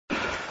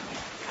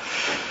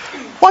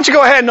Why don't you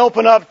go ahead and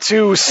open up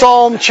to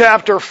Psalm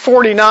chapter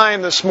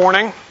 49 this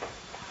morning.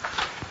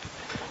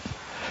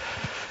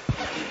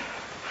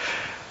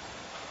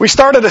 We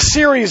started a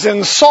series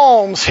in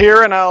Psalms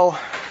here, and I'll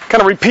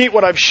kind of repeat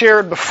what I've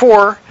shared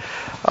before.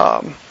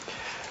 One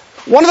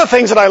of the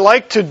things that I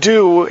like to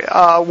do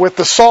with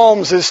the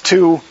Psalms is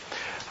to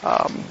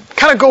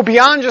kind of go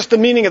beyond just the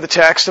meaning of the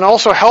text and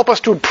also help us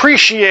to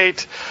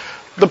appreciate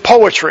the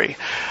poetry.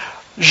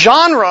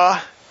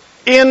 Genre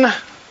in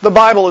the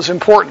Bible is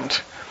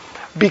important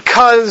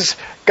because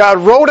God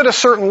wrote it a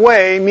certain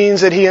way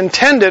means that He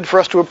intended for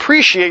us to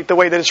appreciate the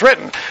way that it's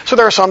written. So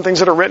there are some things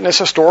that are written as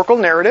historical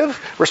narrative.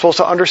 We're supposed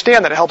to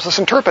understand that. It helps us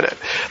interpret it.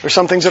 There's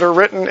some things that are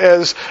written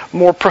as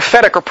more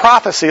prophetic or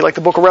prophecy, like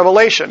the book of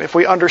Revelation. If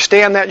we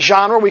understand that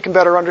genre, we can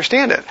better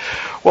understand it.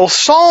 Well,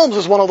 Psalms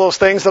is one of those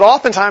things that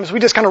oftentimes we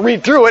just kind of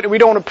read through it and we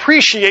don't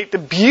appreciate the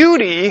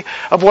beauty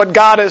of what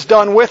God has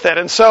done with it.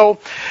 And so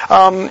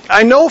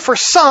I know for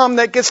some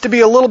that gets to be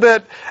a little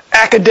bit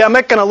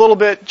academic and a little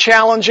bit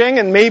challenging,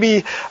 and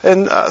maybe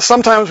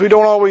sometimes we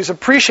don't always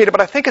appreciate it,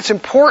 but I think it's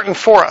important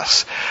for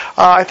us.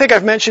 I think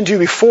I've mentioned to you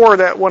before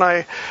that when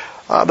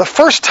the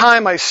first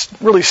time I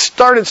really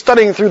started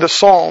studying through the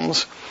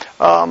Psalms,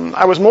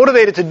 I was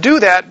motivated to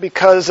do that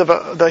because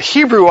of the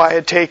Hebrew I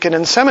had taken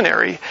in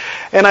seminary,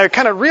 and I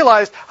kind of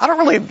realized I don't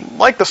really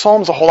like the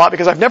Psalms a whole lot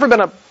because I've never been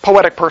a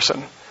poetic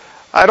person.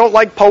 I don't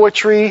like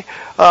poetry,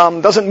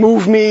 doesn't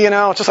move me,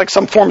 it's just like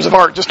some forms of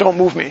art just don't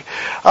move me.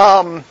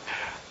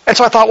 And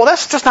so I thought, well,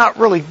 that's just not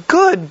really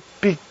good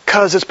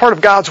because it's part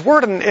of God's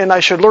Word and I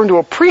should learn to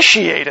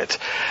appreciate it.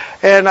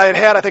 And I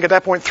had, I think at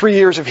that point, 3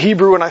 years of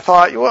Hebrew, and I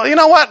thought, well, you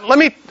know what, let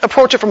me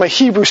approach it from a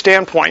Hebrew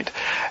standpoint.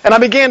 And I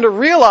began to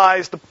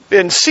realize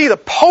and see the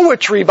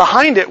poetry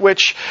behind it,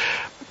 which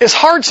is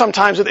hard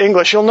sometimes with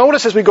English. You'll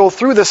notice as we go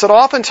through this that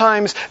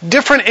oftentimes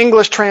different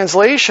English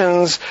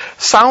translations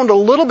sound a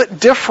little bit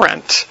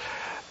different,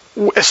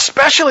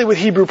 especially with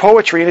Hebrew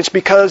poetry, and it's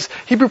because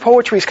Hebrew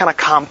poetry is kind of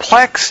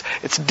complex,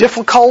 it's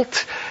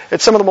difficult,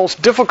 it's some of the most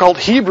difficult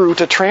Hebrew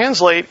to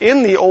translate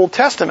in the Old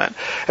Testament.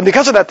 And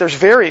because of that, there's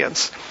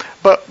variance.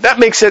 But that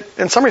makes it,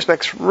 in some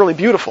respects, really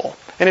beautiful.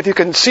 And if you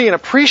can see and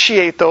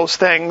appreciate those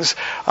things,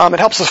 it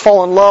helps us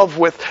fall in love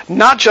with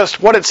not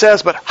just what it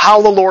says, but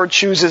how the Lord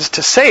chooses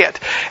to say it.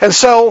 And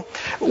so,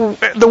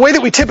 the way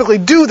that we typically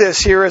do this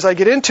here as I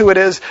get into it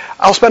is,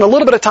 I'll spend a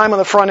little bit of time on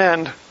the front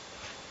end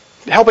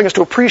helping us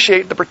to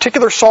appreciate the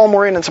particular psalm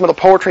we're in and some of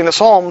the poetry in the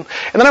psalm.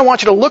 And then I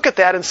want you to look at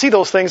that and see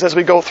those things as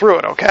we go through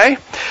it, okay?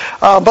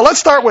 But let's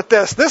start with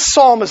this. This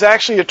psalm is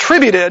actually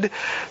attributed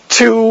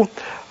to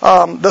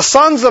the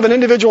sons of an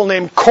individual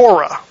named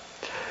Korah.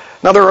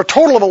 Now, there are a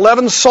total of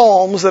 11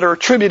 psalms that are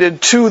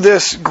attributed to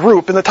this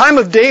group. In the time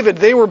of David,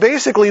 they were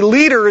basically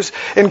leaders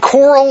in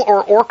choral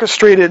or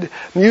orchestrated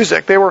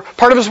music. They were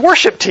part of his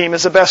worship team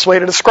is the best way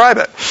to describe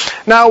it.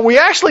 Now, we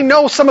actually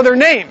know some of their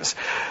names.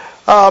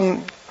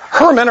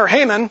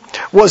 Haman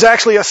was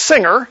actually a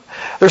singer.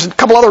 There's a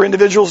couple other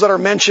individuals that are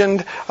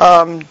mentioned,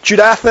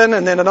 Jeduthun,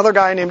 and then another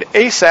guy named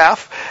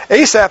Asaph.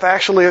 Asaph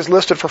actually is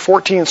listed for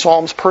 14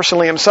 psalms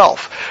personally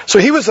himself. So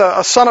he was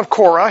a son of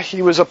Korah.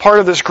 He was a part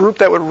of this group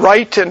that would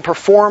write and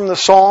perform the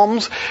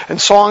psalms and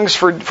songs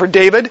for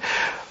David.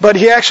 But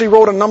he actually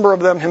wrote a number of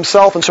them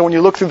himself, and so when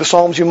you look through the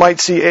psalms, you might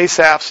see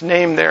Asaph's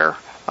name there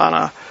on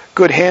a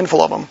good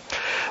handful of them.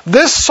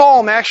 This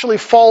psalm actually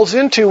falls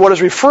into what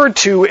is referred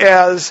to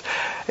as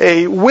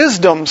a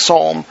wisdom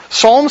psalm.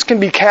 Psalms can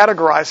be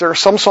categorized. There are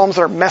some psalms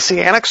that are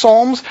messianic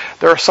psalms.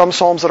 There are some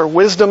psalms that are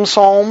wisdom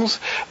psalms.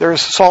 There's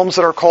psalms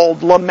that are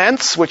called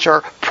laments, which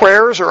are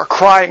prayers or a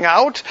crying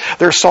out.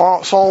 There's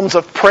psalms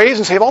of praise,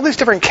 and so you have all these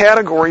different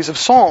categories of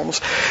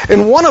psalms.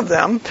 And one of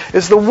them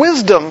is the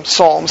wisdom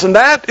psalms, and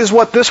that is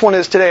what this one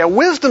is today. A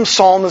wisdom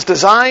psalm is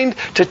designed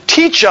to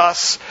teach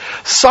us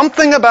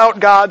something about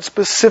God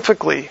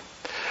specifically.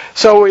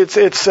 So it's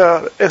in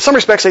some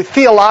respects a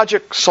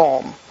theologic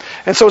psalm.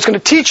 And so it's going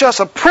to teach us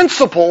a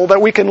principle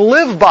that we can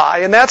live by,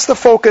 and that's the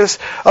focus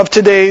of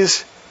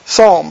today's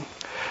psalm.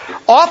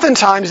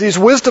 Oftentimes these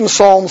wisdom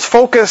psalms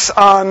focus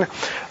on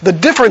the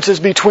differences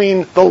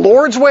between the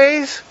Lord's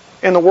ways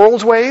and the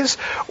world's ways,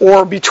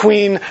 or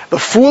between the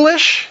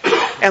foolish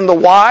and the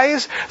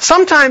wise,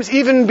 sometimes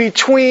even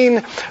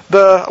between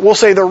we'll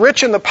say the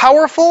rich and the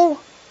powerful,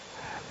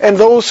 and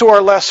those who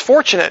are less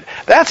fortunate.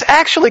 That's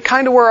actually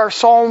kind of where our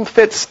psalm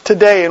fits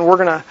today, and we're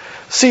going to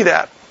see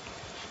that.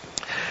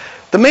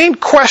 The main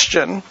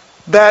question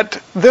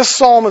that this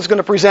psalm is going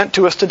to present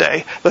to us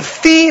today, the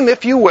theme,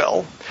 if you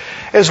will,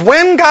 is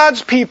when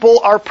God's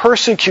people are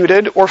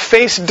persecuted or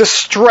face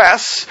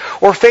distress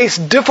or face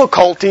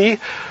difficulty,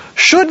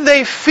 should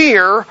they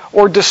fear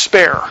or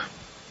despair? I'm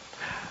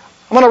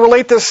going to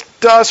relate this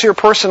to us here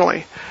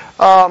personally.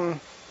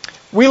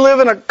 We live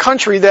in a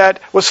country that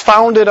was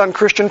founded on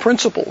Christian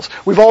principles.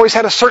 We've always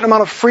had a certain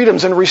amount of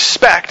freedoms and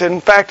respect.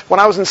 In fact, when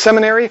I was in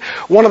seminary,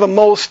 one of the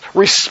most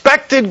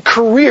respected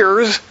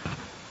careers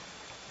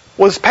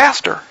was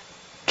pastor.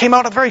 Came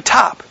out at the very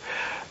top.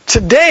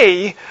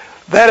 Today,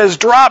 that has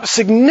dropped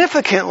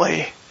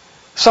significantly,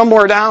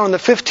 somewhere down in the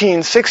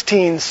 15th,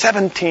 16th,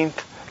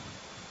 17th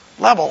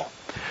level.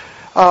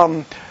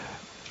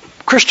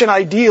 Christian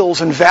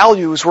ideals and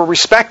values were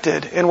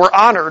respected and were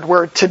honored,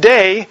 where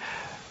today,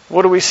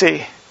 what do we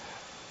see?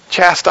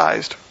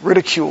 Chastised,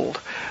 ridiculed.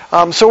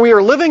 So we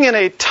are living in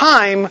a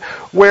time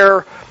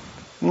where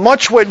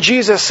much what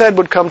Jesus said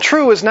would come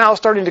true is now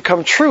starting to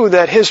come true,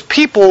 that his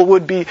people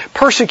would be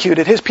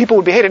persecuted, his people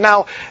would be hated.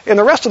 Now, in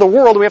the rest of the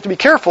world, we have to be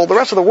careful. The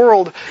rest of the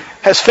world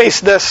has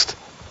faced this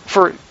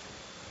for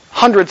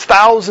hundreds,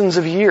 thousands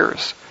of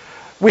years.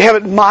 We have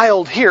it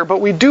mild here, but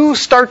we do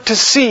start to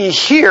see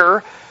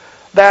here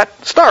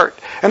that start.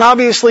 And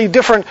obviously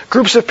different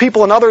groups of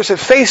people and others have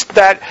faced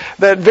that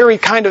very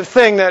kind of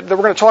thing that we're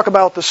going to talk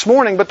about this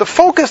morning. But the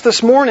focus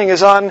this morning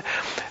is on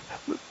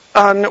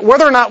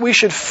whether or not we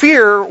should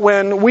fear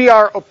when we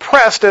are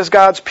oppressed as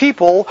God's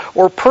people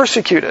or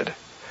persecuted.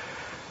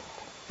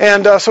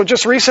 And so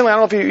just recently, I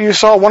don't know if you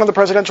saw, one of the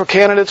presidential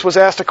candidates was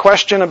asked a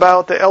question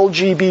about the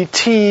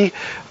LGBT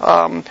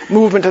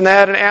movement and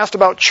asked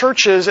about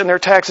churches and their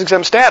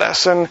tax-exempt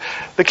status. And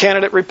the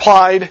candidate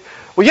replied,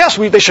 well, yes,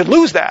 they should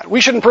lose that.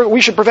 We should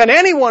prevent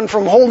anyone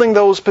from holding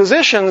those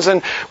positions,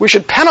 and we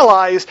should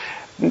penalize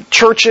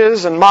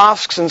churches and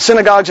mosques and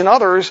synagogues and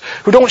others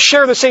who don't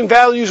share the same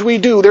values we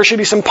do. There should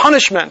be some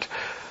punishment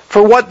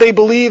for what they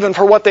believe and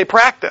for what they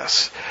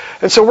practice.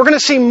 And so we're going to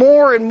see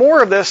more and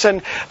more of this.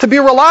 And to be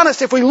real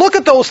honest, if we look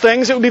at those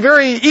things, it would be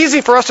very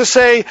easy for us to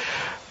say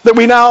that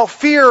we now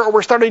fear, or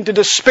we're starting to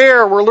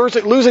despair, we're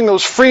losing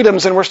those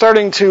freedoms, and we're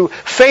starting to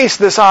face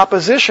this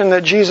opposition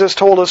that Jesus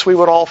told us we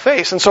would all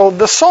face. And so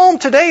the psalm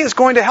today is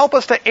going to help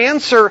us to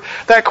answer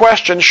that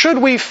question. Should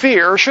we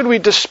fear? Should we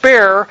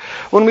despair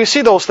when we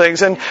see those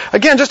things? And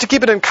again, just to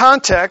keep it in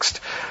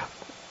context,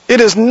 it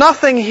is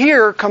nothing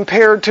here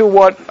compared to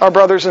what our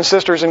brothers and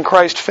sisters in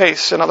Christ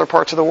face in other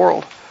parts of the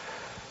world.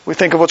 We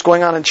think of what's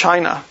going on in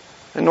China,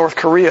 in North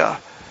Korea,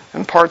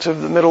 in parts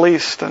of the Middle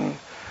East, and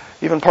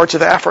even parts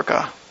of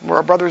Africa, where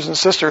our brothers and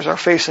sisters are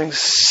facing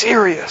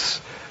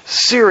serious,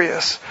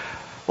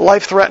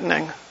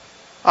 life-threatening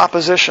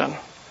opposition.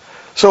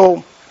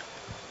 So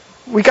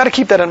we got to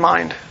keep that in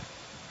mind.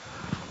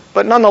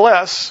 But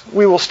nonetheless,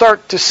 we will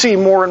start to see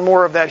more and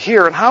more of that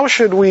here. And how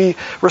should we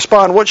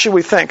respond? What should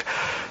we think?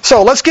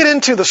 So let's get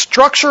into the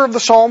structure of the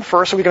psalm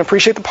first so we can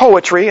appreciate the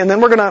poetry, and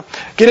then we're going to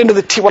get into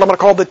what I'm going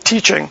to call the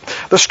teaching.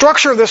 The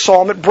structure of this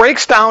psalm, it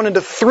breaks down into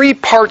 3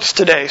 parts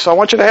today. So I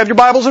want you to have your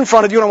Bibles in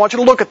front of you, and I want you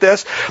to look at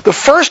this. The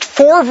first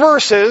 4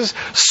 verses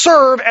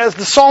serve as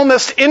the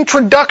psalmist's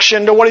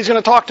introduction to what he's going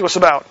to talk to us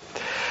about.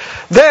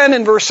 Then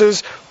in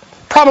verses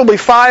probably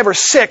 5 or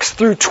 6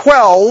 through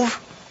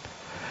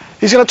 12,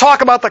 he's going to talk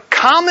about the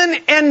common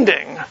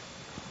ending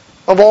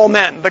of all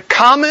men. The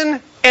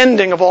common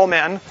ending of all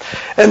men.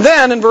 And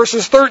then in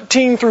verses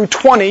 13 through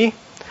 20,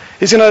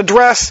 he's going to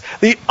address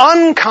the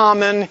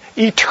uncommon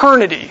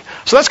eternity.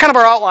 So that's kind of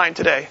our outline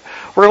today.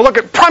 We're going to look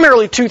at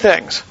primarily 2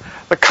 things.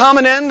 The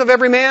common end of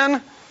every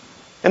man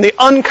and the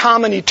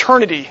uncommon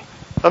eternity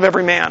of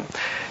every man.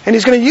 And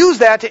he's going to use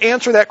that to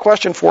answer that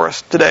question for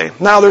us today.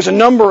 Now, there's a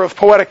number of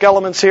poetic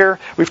elements here.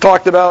 We've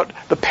talked about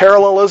the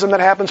parallelism that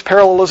happens.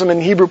 Parallelism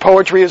in Hebrew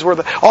poetry is where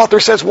the author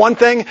says one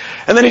thing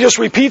and then he just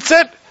repeats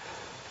it.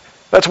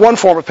 That's one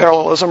form of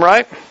parallelism,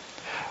 right?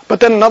 But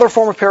then another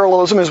form of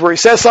parallelism is where he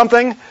says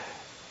something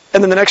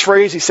and then the next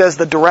phrase he says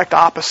the direct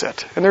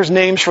opposite. And there's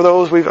names for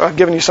those. We've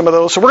given you some of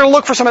those. So we're going to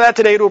look for some of that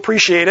today to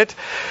appreciate it.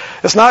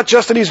 It's not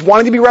just that he's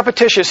wanting to be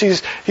repetitious.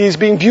 He's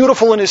being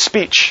beautiful in his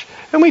speech.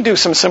 And we do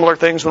some similar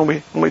things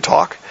when we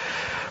talk.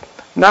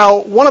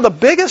 Now, one of the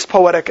biggest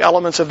poetic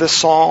elements of this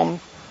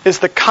psalm is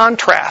the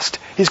contrast.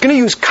 He's going to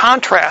use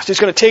contrast.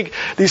 He's going to take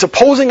these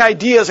opposing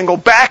ideas and go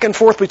back and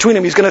forth between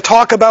them. He's going to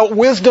talk about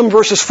wisdom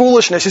versus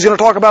foolishness. He's going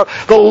to talk about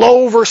the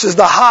low versus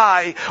the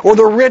high, or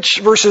the rich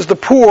versus the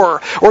poor,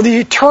 or the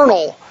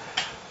eternal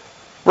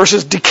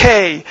versus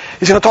decay.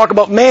 He's going to talk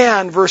about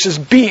man versus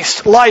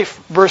beast,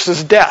 life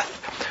versus death.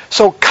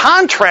 So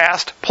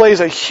contrast plays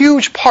a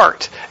huge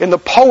part in the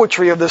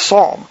poetry of this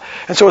psalm.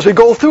 And so as we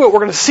go through it, we're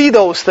going to see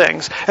those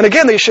things. And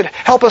again, they should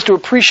help us to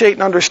appreciate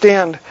and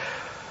understand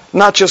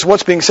not just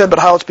what's being said, but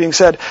how it's being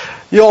said.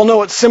 You all know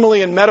what simile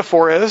and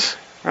metaphor is,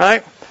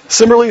 right?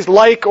 Similes,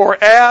 like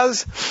or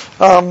as.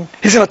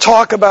 He's going to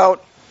talk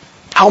about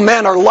how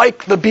men are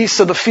like the beasts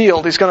of the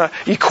field. He's going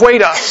to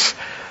equate us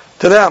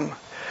to them.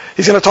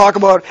 He's going to talk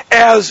about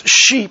as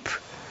sheep.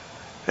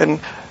 And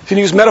he's going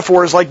to use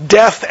metaphors like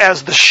death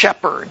as the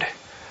shepherd.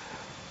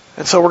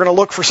 And so we're going to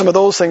look for some of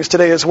those things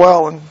today as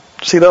well and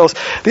see those.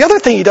 The other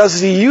thing he does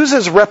is he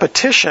uses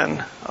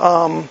repetition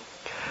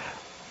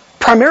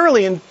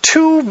primarily in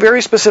 2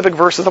 very specific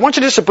verses. I want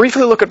you just to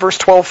briefly look at verse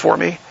 12 for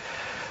me.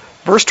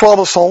 Verse 12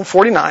 of Psalm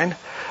 49.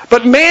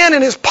 But man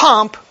in his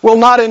pomp will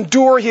not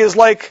endure. He is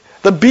like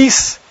the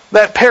beasts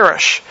that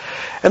perish.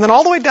 And then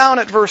all the way down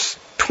at verse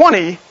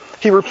 20,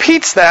 he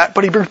repeats that,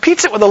 but he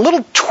repeats it with a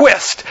little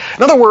twist.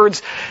 In other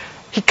words,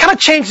 he kind of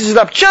changes it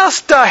up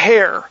just a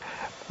hair.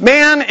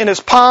 Man in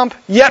his pomp,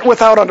 yet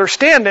without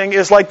understanding,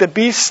 is like the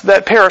beasts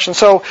that perish. And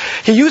so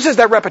he uses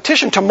that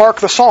repetition to mark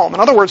the psalm.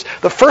 In other words,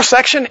 the first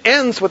section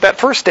ends with that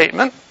first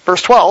statement,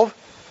 verse 12,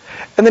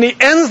 And then he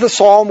ends the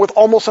psalm with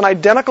almost an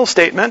identical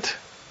statement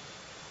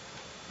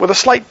with a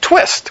slight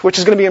twist, which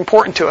is going to be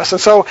important to us. And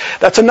so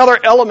that's another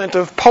element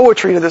of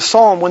poetry to this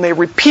psalm, when they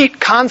repeat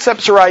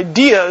concepts or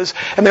ideas,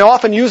 and they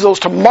often use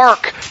those to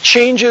mark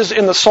changes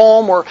in the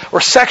psalm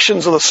or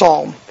sections of the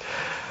psalm.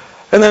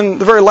 And then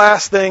the very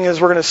last thing is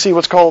we're going to see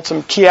what's called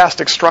some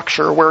chiastic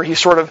structure, where he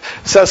sort of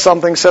says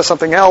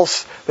something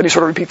else, then he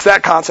sort of repeats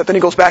that concept, then he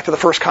goes back to the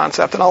first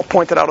concept, and I'll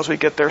point that out as we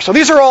get there. So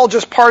these are all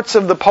just parts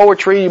of the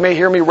poetry. You may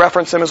hear me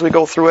reference them as we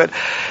go through it.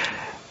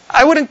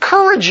 I would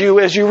encourage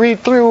you, as you read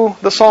through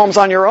the Psalms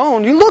on your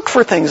own, you look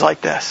for things like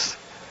this,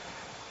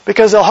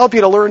 because they'll help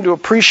you to learn to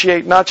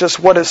appreciate not just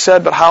what is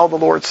said, but how the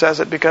Lord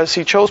says it, because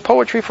he chose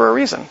poetry for a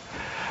reason.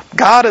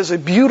 God is a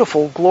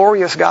beautiful,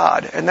 glorious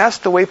God, and that's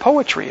the way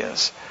poetry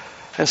is.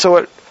 And so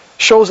it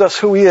shows us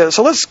who he is.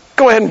 So let's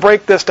go ahead and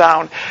break this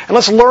down, and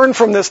let's learn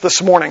from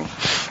this morning.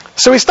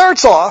 So he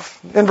starts off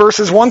in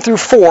verses 1 through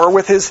 4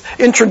 with his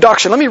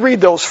introduction. Let me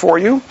read those for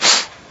you.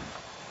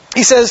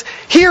 He says,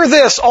 "Hear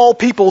this, all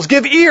peoples.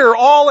 Give ear,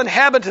 all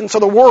inhabitants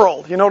of the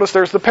world." You notice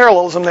there's the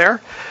parallelism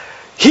there.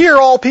 "Hear,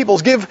 all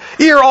peoples. Give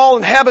ear, all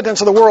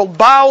inhabitants of the world.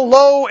 Bow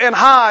low and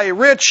high,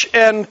 rich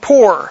and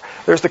poor."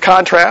 There's the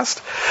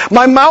contrast.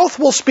 "My mouth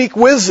will speak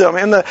wisdom,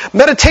 and the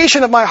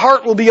meditation of my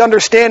heart will be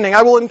understanding.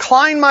 I will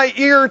incline my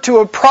ear to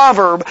a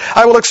proverb.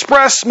 I will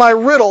express my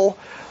riddle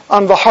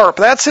on the harp."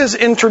 That's his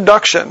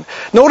introduction.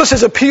 Notice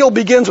his appeal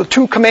begins with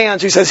two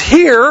commands. He says,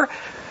 hear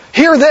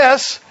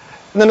this.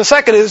 And then the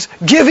second is,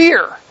 give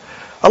ear.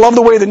 I love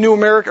the way the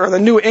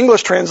New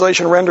English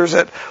translation renders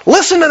it.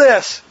 Listen to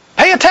this.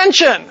 Pay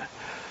attention.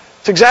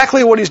 It's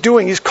exactly what he's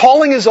doing. He's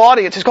calling his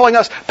audience. He's calling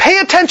us, pay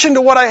attention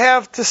to what I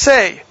have to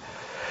say.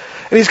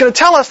 And he's going to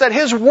tell us that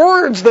his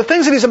words, the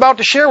things that he's about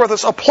to share with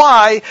us,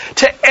 apply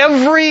to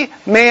every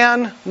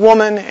man,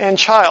 woman, and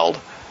child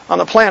on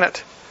the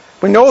planet.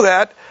 We know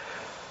that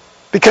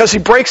because he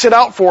breaks it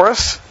out for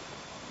us.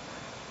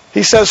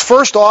 He says,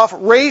 first off,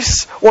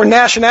 race or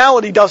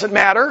nationality doesn't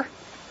matter.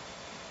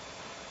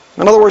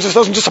 In other words, this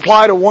doesn't just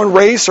apply to one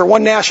race or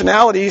one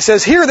nationality. He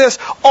says, hear this,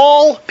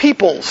 all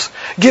peoples.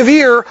 Give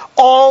ear,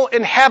 all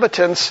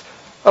inhabitants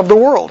of the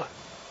world.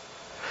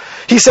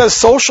 He says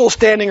social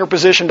standing or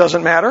position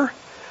doesn't matter.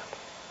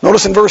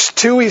 Notice in verse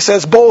 2 he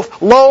says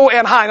both low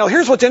and high. Now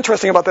here's what's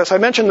interesting about this. I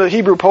mentioned the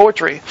Hebrew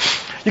poetry.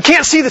 You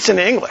can't see this in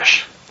the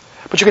English,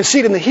 but you can see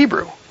it in the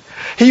Hebrew.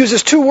 He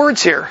uses two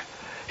words here.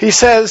 He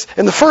says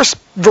in the first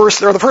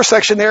verse, or the first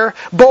section there,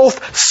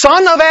 both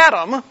son of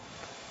Adam,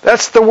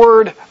 that's the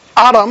word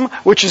Adam,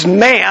 which is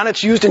man.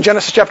 It's used in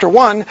Genesis chapter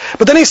 1.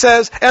 But then he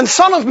says, and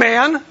son of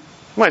man,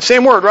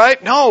 same word,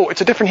 right? No,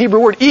 it's a different Hebrew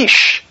word,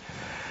 ish.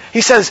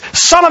 He says,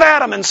 son of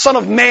Adam and son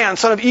of man,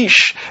 son of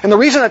Ish. And the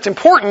reason that's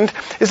important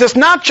is it's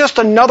not just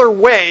another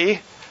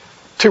way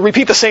to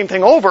repeat the same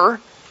thing over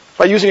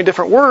by using a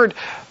different word,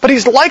 but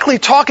he's likely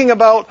talking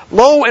about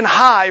low and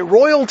high,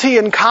 royalty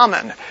and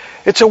common.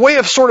 It's a way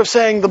of sort of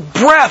saying the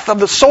breadth of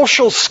the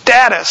social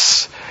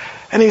status.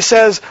 And he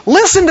says,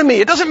 listen to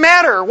me. It doesn't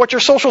matter what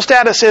your social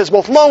status is,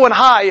 both low and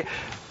high,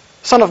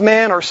 son of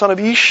man or son of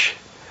Ish.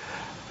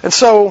 And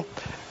so,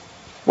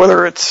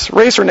 whether it's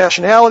race or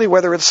nationality,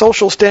 whether it's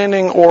social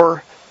standing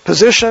or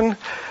position,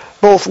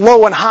 both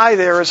low and high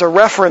there is a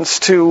reference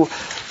to,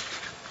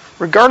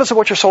 regardless of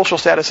what your social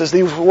status is,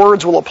 these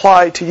words will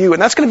apply to you.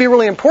 And that's going to be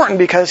really important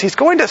because he's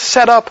going to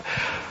set up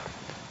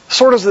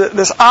sort of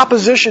this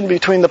opposition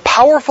between the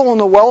powerful and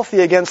the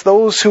wealthy against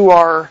those who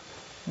are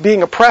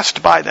being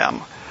oppressed by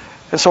them.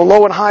 And so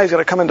low and high is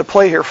going to come into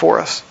play here for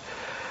us.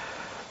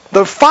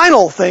 The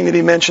final thing that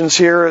he mentions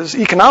here is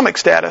economic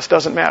status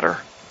doesn't matter.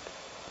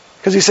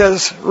 Because he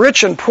says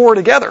rich and poor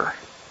together.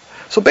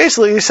 So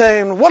basically he's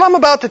saying, what I'm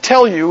about to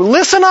tell you,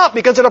 listen up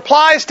because it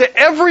applies to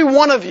every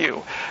one of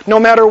you. No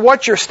matter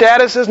what your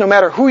status is, no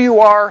matter who you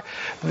are,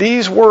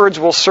 these words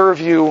will serve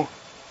you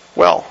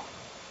well.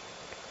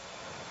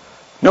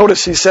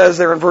 Notice he says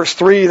there in verse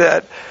 3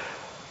 that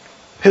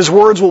his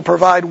words will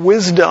provide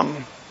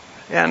wisdom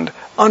and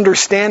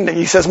understanding.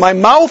 He says, my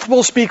mouth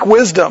will speak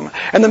wisdom,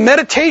 and the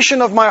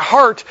meditation of my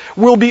heart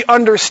will be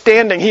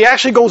understanding. He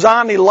actually goes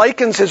on, he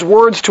likens his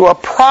words to a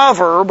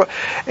proverb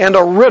and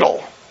a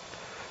riddle.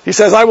 He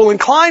says, I will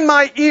incline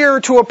my ear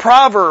to a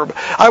proverb.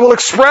 I will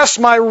express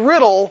my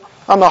riddle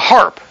on the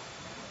harp.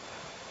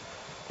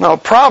 Now, a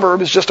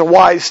proverb is just a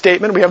wise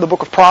statement. We have the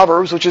book of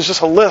Proverbs, which is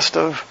just a list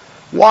of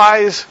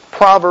wise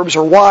proverbs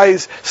or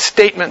wise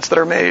statements that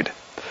are made.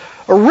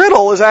 A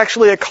riddle is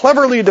actually a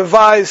cleverly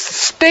devised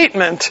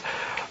statement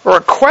or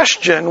a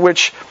question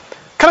which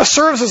kind of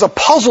serves as a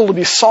puzzle to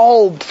be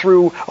solved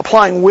through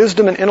applying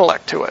wisdom and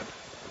intellect to it.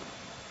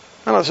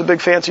 I know it's a big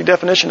fancy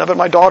definition of it.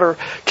 My daughter,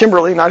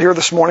 Kimberly, not here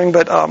this morning,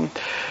 but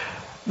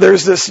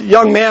there's this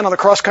young man on the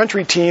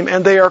cross-country team,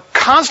 and they are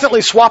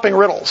constantly swapping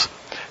riddles.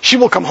 She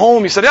will come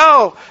home, he said,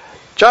 oh,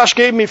 Josh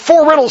gave me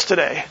 4 riddles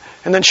today.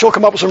 And then she'll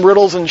come up with some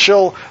riddles and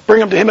she'll bring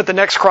them to him at the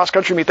next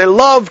cross-country meet. They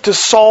love to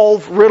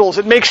solve riddles.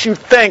 It makes you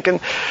think, and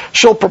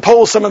she'll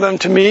propose some of them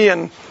to me,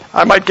 and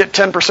I might get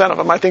 10% of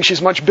them. I think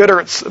she's much better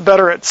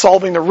at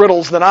solving the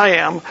riddles than I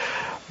am.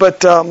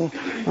 but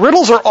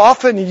riddles are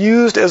often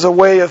used as a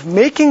way of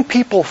making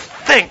people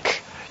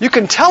think. You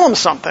can tell them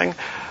something,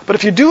 but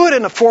if you do it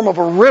in the form of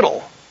a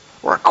riddle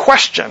or a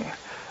question,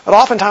 it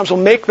oftentimes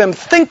will make them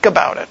think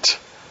about it.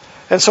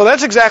 And so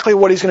that's exactly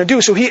what he's going to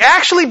do. So he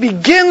actually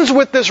begins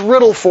with this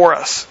riddle for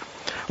us.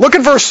 Look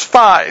at verse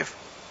 5.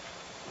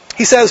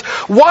 He says,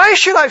 "Why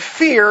should I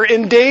fear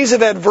in days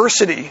of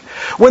adversity,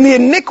 when the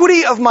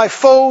iniquity of my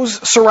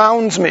foes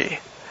surrounds me?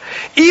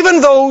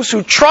 Even those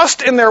who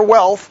trust in their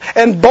wealth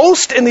and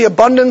boast in the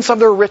abundance of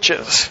their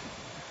riches."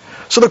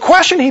 So the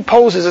question he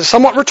poses is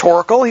somewhat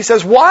rhetorical. He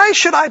says, why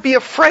should I be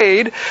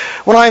afraid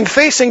when I am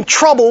facing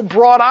trouble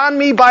brought on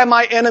me by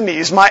my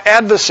enemies, my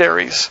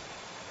adversaries?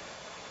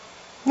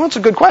 Well, that's a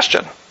good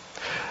question.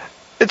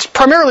 It's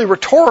primarily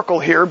rhetorical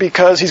here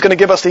because he's going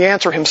to give us the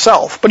answer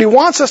himself. But he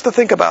wants us to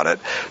think about it.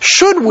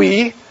 Should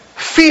we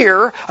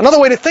fear? Another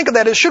way to think of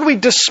that is, should we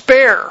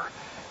despair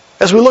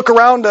as we look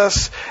around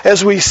us,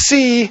 as we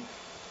see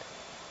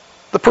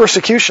the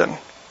persecution?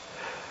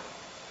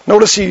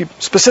 Notice he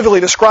specifically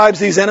describes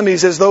these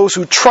enemies as those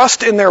who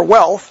trust in their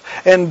wealth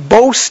and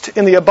boast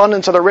in the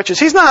abundance of their riches.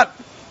 He's not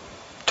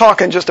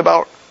talking just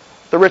about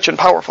the rich and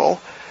powerful.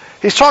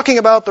 He's talking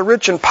about the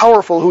rich and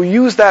powerful who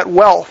use that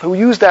wealth, who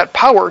use that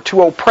power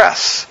to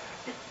oppress.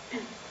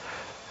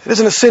 It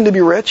isn't a sin to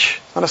be rich,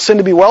 not a sin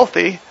to be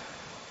wealthy,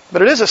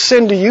 but it is a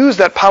sin to use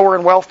that power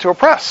and wealth to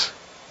oppress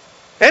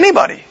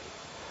anybody.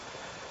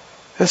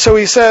 And so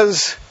he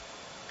says,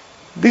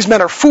 these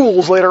men are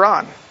fools later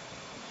on.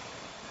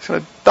 He's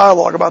going to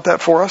dialogue about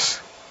that for us.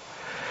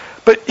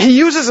 But he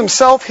uses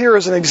himself here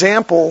as an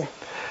example,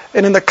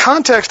 and in the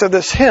context of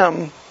this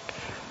hymn,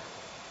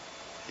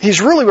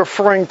 he's really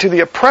referring to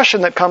the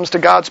oppression that comes to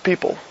God's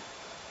people.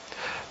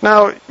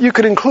 Now, you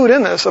could include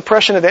in this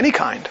oppression of any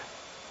kind.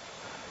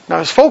 Now,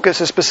 his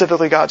focus is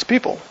specifically God's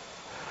people.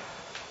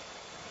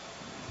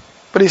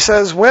 But he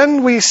says,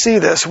 when we see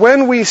this,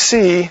 when we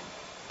see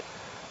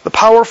the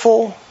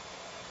powerful,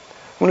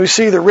 when we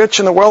see the rich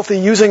and the wealthy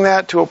using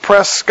that to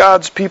oppress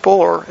God's people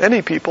or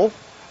any people,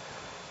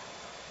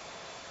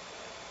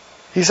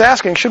 he's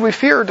asking, should we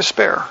fear or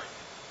despair?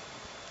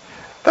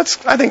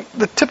 That's, I think,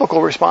 the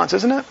typical response,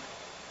 isn't it?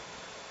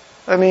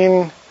 I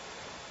mean,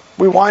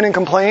 we whine and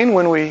complain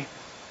when we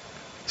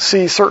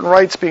see certain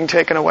rights being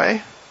taken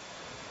away.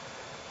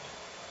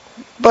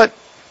 But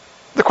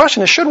the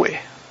question is, should we?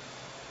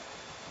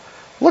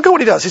 Look at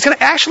what he does. He's going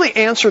to actually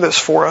answer this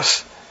for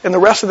us in the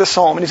rest of this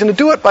psalm. And he's going to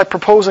do it by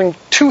proposing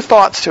two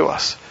thoughts to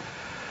us.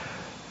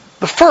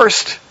 The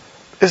first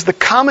is the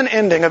common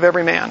ending of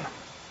every man.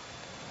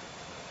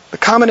 The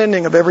common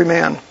ending of every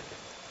man.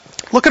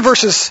 Look at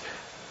verses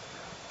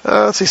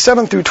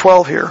 7 through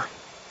 12 here.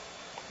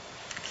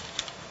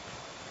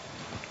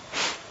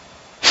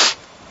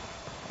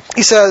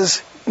 He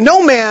says,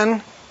 "No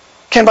man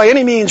can by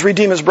any means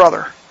redeem his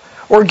brother,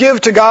 or give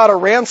to God a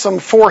ransom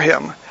for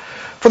him.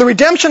 For the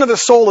redemption of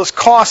his soul is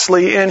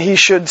costly, and he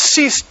should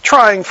cease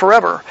trying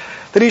forever,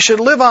 that he should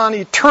live on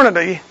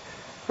eternally,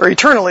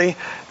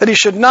 that he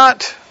should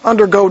not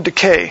undergo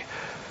decay."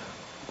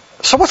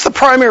 So what's the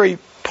primary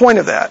point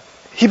of that?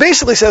 He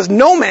basically says,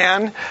 no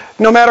man,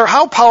 no matter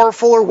how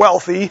powerful or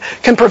wealthy,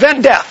 can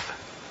prevent death.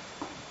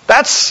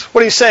 That's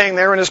what he's saying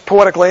there in his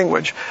poetic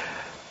language.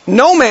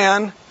 No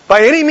man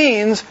by any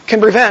means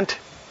can prevent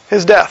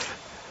his death,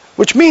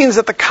 which means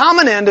that the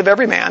common end of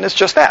every man is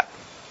just that.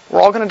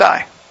 We're all going to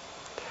die.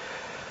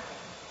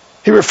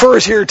 He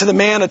refers here to the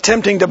man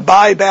attempting to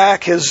buy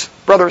back his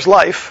brother's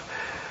life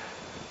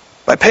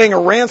by paying a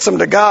ransom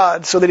to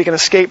God so that he can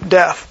escape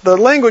death. The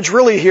language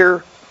really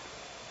here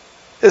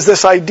is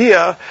this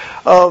idea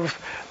of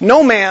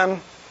no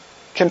man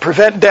can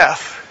prevent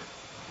death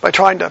by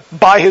trying to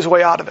buy his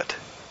way out of it.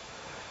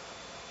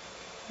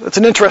 It's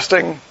an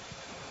interesting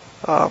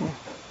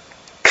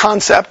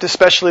concept,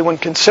 especially when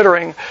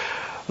considering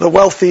the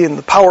wealthy and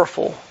the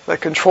powerful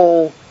that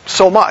control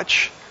so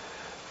much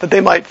that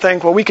they might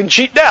think, well, we can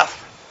cheat death.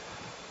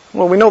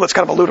 Well, we know that's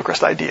kind of a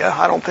ludicrous idea.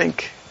 I don't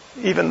think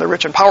even the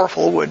rich and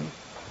powerful would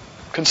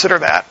consider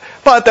that.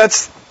 But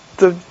that's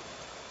the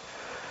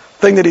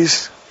thing that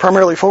he's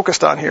primarily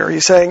focused on here.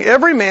 He's saying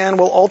every man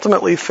will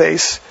ultimately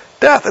face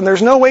death, and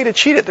there's no way to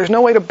cheat it. There's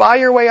no way to buy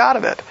your way out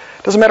of it.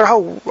 Doesn't matter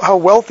how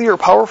wealthy or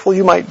powerful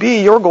you might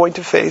be, you're going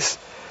to face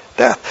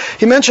death.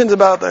 He mentions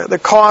about the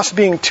cost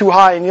being too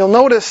high, and you'll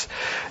notice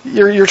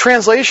your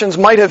translations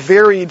might have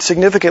varied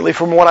significantly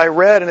from what I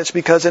read, and it's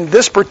because in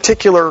this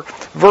particular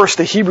verse,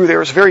 the Hebrew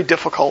there is very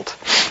difficult.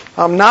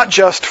 Not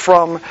just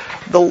from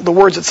the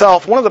words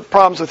itself. One of the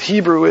problems with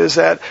Hebrew is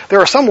that there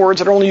are some words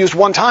that are only used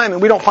one time,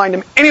 and we don't find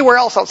them anywhere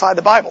else outside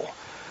the Bible.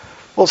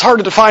 Well, it's hard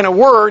to define a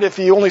word if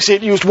you only see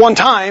it used one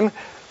time,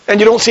 and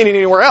you don't see it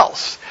anywhere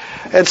else.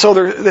 And so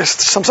there's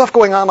some stuff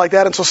going on like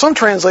that. And so some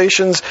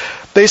translations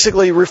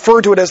basically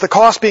refer to it as the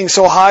cost being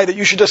so high that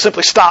you should just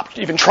simply stop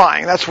even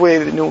trying. That's the way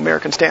the New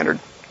American Standard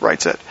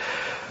writes it.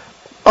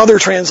 Other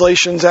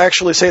translations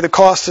actually say the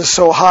cost is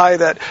so high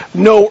that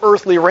no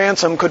earthly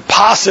ransom could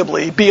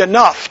possibly be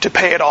enough to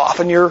pay it off.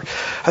 And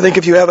I think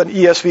if you have an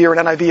ESV or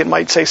an NIV, it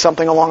might say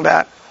something along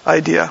that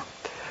idea.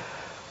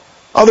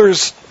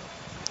 Others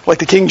Like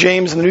the King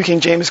James and the New King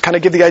James kind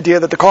of give the idea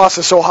that the cost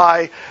is so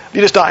high,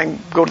 you just die and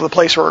go to the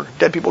place where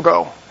dead people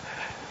go.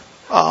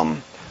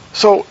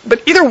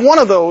 But either one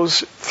of those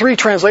three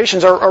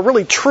translations are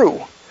really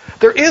true.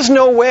 There is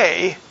no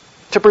way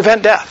to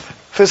prevent death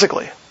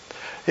physically.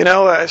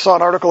 I saw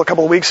an article a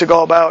couple of weeks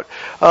ago about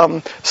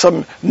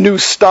some new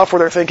stuff where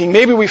they're thinking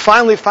maybe we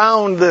finally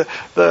found the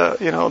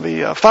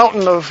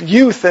fountain of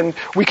youth and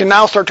we can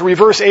now start to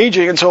reverse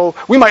aging, and so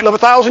we might live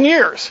 1,000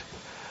 years.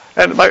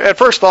 And at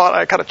first thought,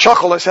 I kind of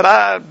chuckled. I said,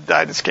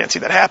 I just can't see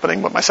that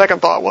happening. But my second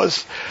thought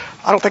was,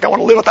 I don't think I want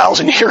to live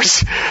 1,000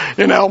 years.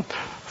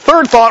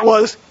 Third thought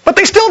was, but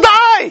they still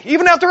die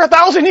even after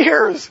 1,000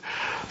 years.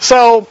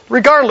 So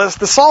regardless,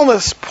 the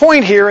psalmist's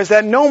point here is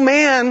that no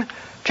man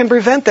can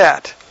prevent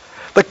that.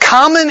 The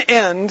common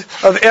end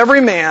of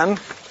every man,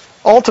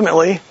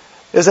 ultimately,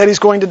 is that he's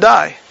going to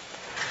die.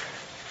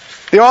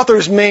 The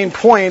author's main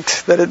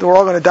point that we're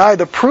all going to die,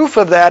 the proof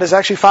of that is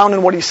actually found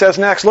in what he says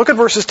next. Look at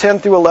verses 10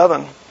 through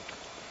 11.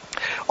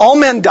 All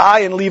men die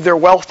and leave their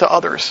wealth to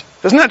others.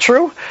 Isn't that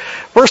true?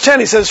 Verse 10,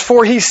 he says,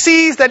 for he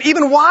sees that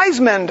even wise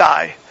men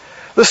die.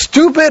 The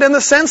stupid and the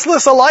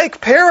senseless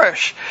alike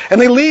perish, and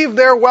they leave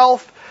their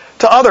wealth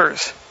to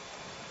others.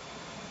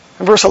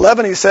 In verse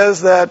 11, he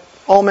says that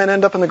all men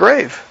end up in the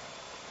grave.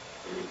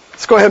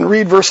 Let's go ahead and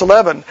read verse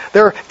 11.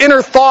 Their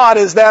inner thought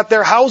is that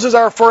their houses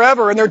are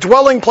forever and their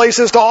dwelling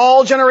places to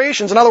all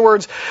generations. In other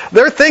words,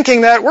 they're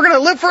thinking that we're going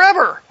to live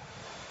forever.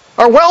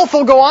 Our wealth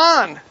will go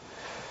on.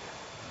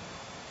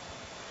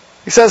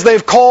 He says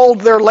they've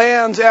called their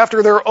lands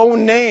after their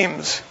own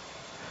names.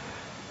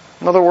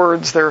 In other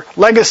words, their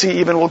legacy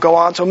even will go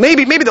on. So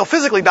maybe they'll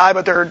physically die,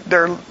 but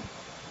their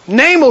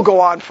name will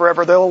go on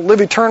forever. They'll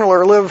live eternal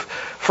or live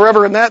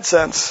forever in that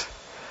sense.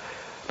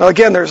 Now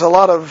again, there's a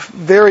lot of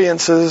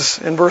variances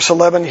in verse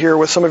 11 here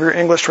with some of your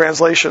English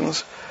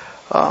translations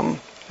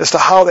as to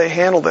how they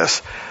handle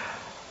this.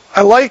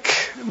 I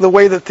like the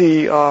way that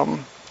the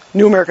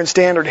New American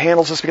Standard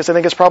handles this because I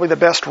think it's probably the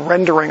best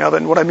rendering of it.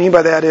 And what I mean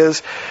by that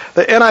is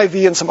the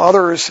NIV and some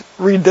others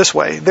read this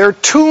way. Their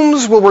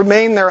tombs will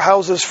remain their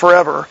houses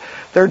forever.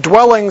 Their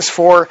dwellings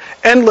for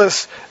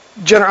endless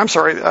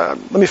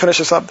let me finish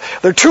this up.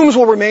 Their tombs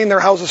will remain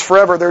their houses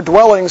forever, their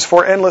dwellings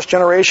for endless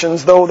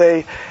generations, though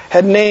they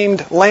had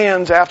named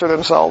lands after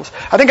themselves.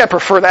 I think I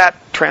prefer that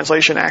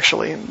translation,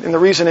 actually. And the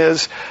reason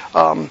is,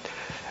 I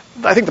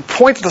think the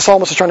point that the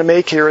psalmist is trying to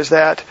make here is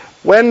that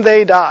when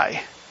they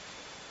die,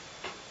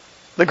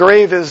 the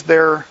grave is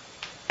their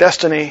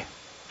destiny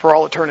for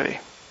all eternity.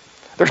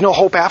 There's no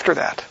hope after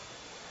that.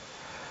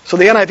 So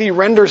the NIV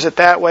renders it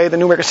that way. The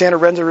New American Standard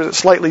renders it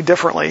slightly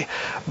differently.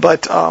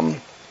 But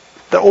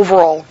the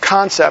overall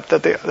concept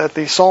that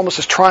the psalmist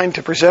is trying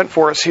to present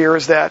for us here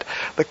is that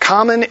the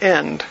common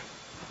end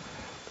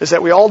is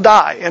that we all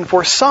die. And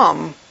for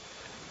some,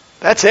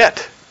 that's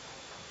it.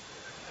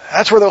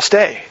 That's where they'll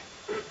stay,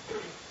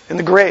 in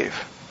the grave.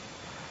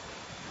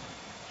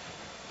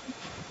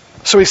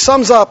 So he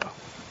sums up,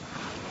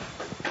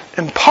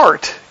 in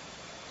part,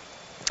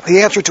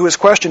 the answer to his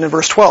question in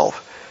verse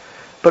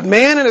 12. But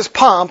man in his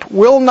pomp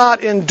will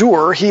not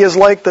endure. He is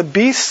like the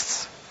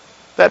beasts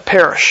that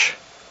perish.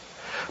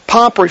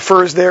 Pomp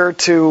refers there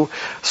to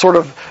sort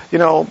of,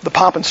 the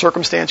pomp and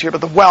circumstance here, but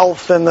the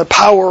wealth and the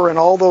power and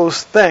all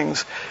those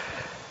things.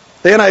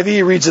 The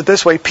NIV reads it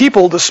this way.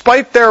 People,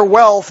 despite their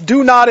wealth,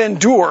 do not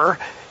endure.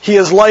 He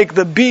is like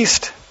the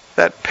beast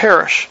that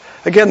perish.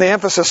 Again, the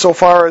emphasis so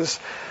far is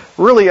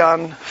really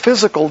on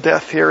physical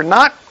death here.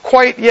 Not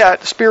quite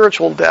yet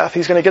spiritual death.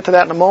 He's going to get to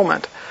that in a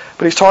moment.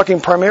 But he's talking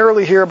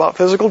primarily here about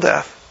physical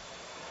death.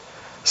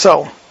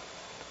 So,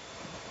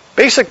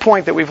 basic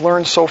point that we've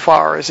learned so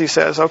far is he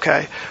says,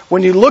 okay,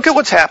 when you look at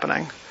what's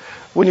happening,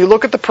 when you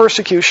look at the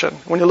persecution,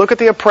 when you look at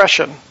the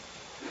oppression,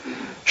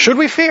 should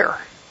we fear?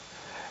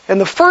 And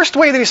the first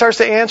way that he starts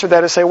to answer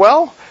that is say,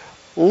 well,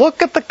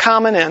 look at the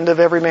common end of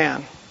every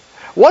man.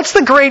 What's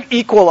the great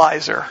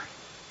equalizer?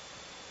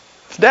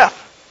 It's death.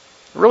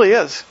 It really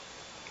is.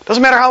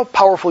 Doesn't matter how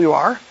powerful you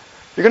are,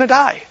 you're going to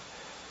die.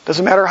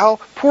 Doesn't matter how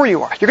poor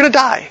you are, you're going to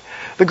die.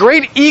 The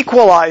great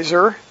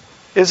equalizer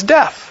is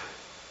death.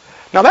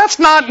 Now that's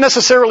not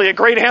necessarily a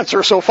great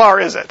answer so far,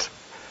 is it?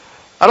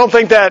 I don't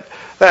think that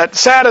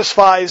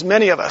satisfies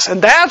many of us.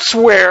 And that's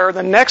where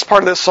the next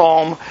part of this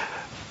psalm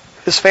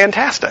is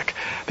fantastic.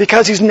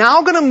 Because he's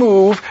now going to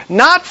move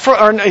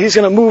he's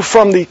going to move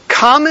from the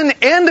common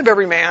end of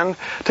every man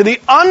to the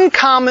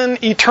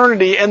uncommon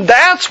eternity. And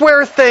that's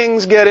where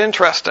things get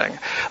interesting.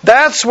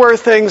 That's where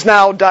things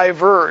now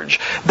diverge.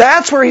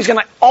 That's where he's going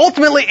to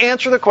ultimately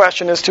answer the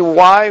question as to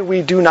why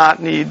we do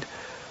not need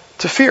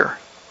to fear.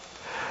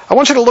 I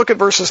want you to look at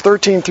verses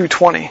 13 through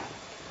 20.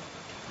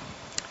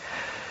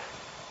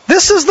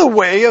 This is the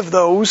way of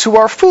those who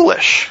are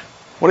foolish,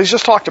 what he's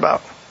just talked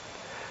about,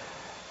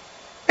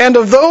 and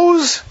of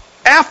those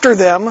after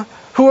them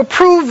who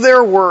approve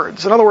their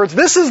words. In other words,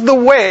 this is the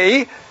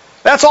way,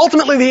 that's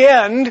ultimately the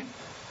end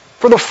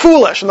for the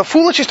foolish. And the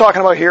foolish he's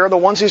talking about here are the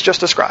ones he's just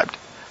described.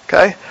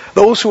 Okay?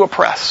 Those who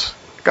oppress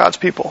God's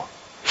people.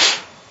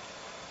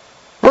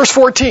 Verse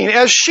 14,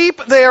 as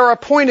sheep they are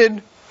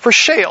appointed for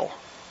Sheol.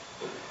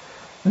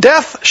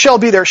 Death shall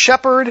be their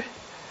shepherd,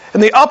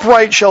 and the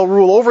upright shall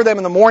rule over them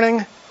in the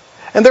morning,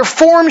 and their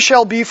form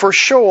shall be for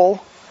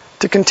Sheol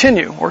to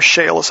continue, or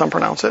Sheol as some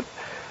pronounce it.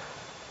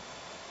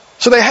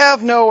 So they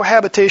have no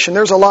habitation.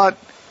 There's a lot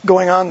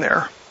going on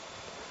there.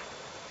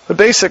 But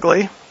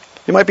basically,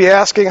 you might be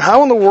asking,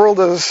 how in the world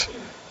does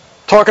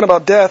talking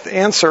about death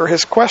answer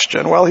his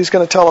question? Well, he's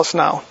going to tell us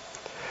now.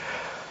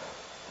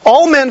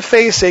 All men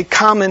face a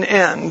common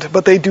end,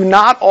 but they do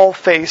not all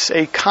face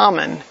a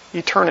common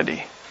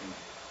eternity.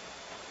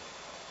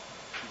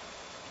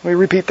 Let me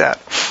repeat that.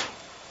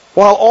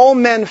 While all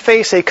men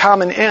face a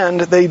common end,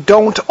 they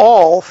don't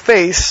all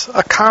face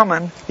a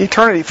common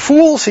eternity.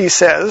 Fools, he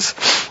says,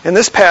 in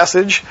this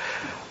passage,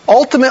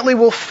 ultimately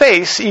will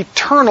face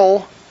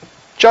eternal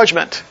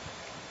judgment.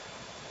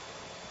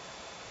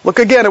 Look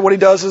again at what he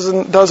does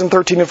in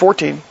 13 and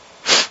 14.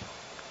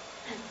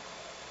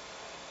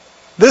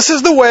 This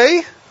is the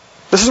way,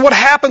 this is what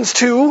happens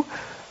to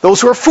those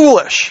who are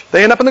foolish.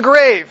 They end up in the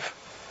grave.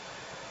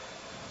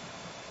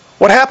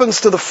 What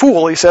happens to the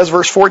fool, he says,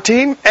 verse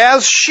 14,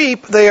 as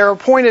sheep they are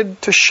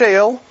appointed to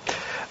Sheol.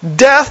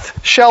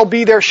 Death shall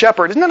be their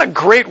shepherd. Isn't that a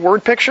great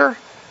word picture?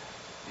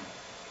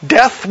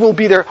 Death will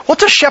be their...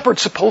 What's a shepherd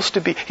supposed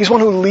to be? He's one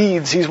who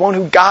leads. He's one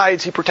who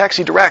guides. He protects.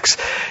 He directs.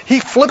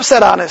 He flips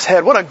that on his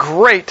head. What a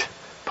great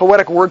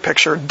poetic word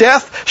picture.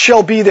 Death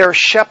shall be their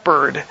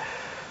shepherd.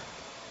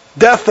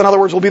 Death, in other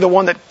words, will be the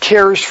one that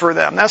cares for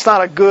them. That's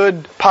not a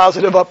good,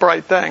 positive,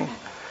 upright thing.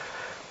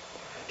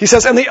 He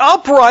says, and the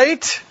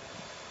upright...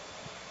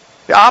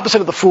 the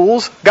opposite of the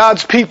fools,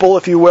 God's people,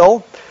 if you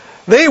will,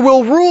 they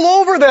will rule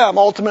over them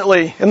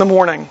ultimately in the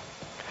morning.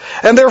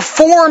 And their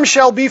form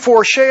shall be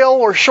for Sheol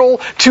or Sheol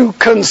to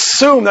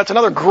consume. That's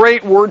another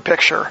great word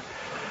picture.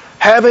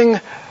 Having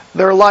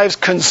their lives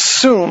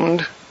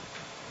consumed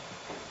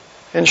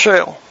in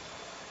Sheol.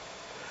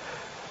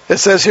 It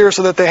says here,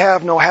 so that they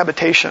have no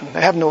habitation.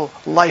 They have no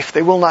life.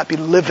 They will not be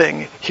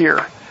living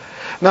here.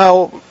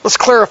 Now, let's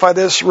clarify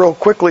this real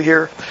quickly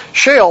here.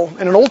 Sheol,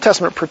 in an Old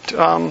Testament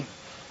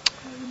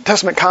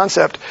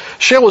concept,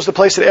 Sheol was the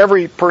place that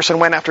every person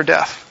went after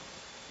death,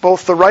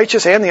 both the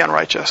righteous and the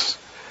unrighteous.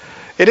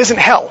 It isn't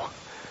hell.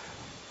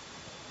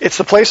 It's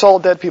the place all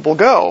dead people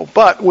go.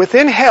 But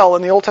within hell,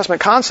 in the Old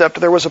Testament concept,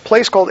 there was a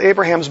place called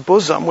Abraham's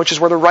bosom, which is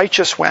where the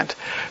righteous went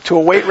to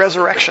await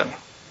resurrection.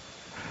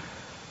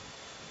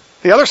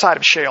 The other side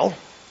of Sheol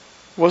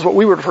was what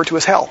we would refer to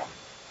as hell.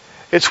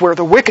 It's where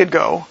the wicked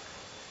go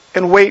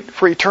and wait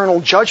for eternal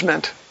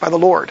judgment by the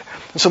Lord.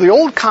 And so the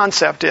old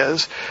concept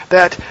is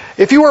that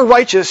if you were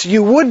righteous,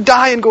 you would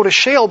die and go to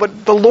Sheol,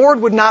 but the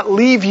Lord would not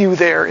leave you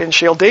there in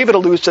Sheol. David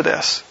alludes to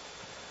this.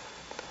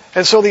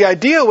 And so the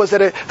idea was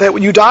that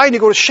you die and you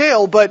go to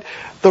Sheol, but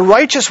the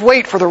righteous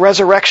wait for the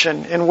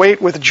resurrection and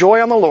wait with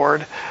joy on the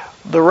Lord.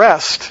 The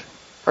rest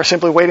are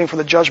simply waiting for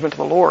the judgment of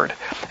the Lord.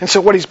 And so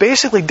what he's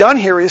basically done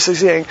here is he's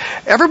saying,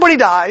 everybody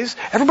dies,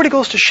 everybody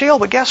goes to Sheol,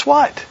 but guess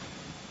what?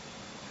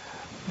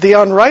 The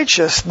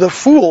unrighteous, the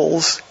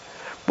fools,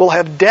 will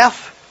have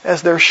death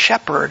as their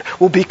shepherd,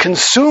 will be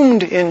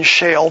consumed in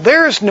Sheol.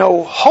 There is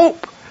no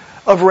hope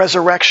of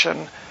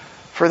resurrection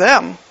for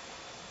them.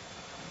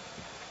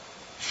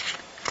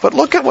 But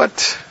look at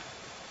what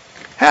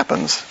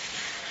happens.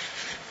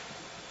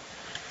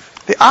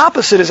 The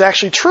opposite is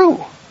actually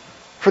true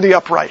for the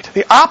upright.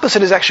 The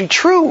opposite is actually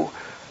true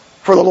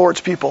for the Lord's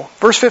people.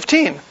 Verse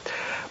 15.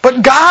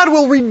 But God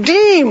will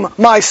redeem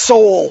my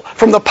soul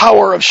from the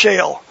power of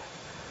Sheol,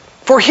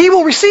 for he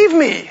will receive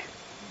me.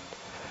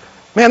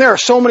 Man, there are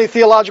so many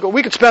theological...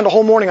 We could spend a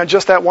whole morning on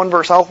just that one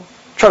verse. I'll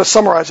try to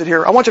summarize it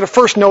here. I want you to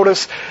first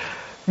notice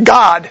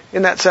God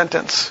in that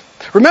sentence.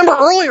 Remember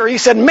earlier he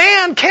said,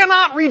 man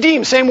cannot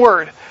redeem. Same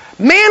word.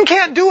 Man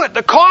can't do it.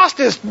 The cost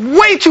is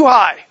way too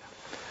high.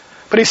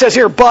 But he says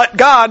here, but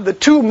God, the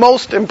two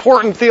most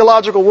important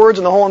theological words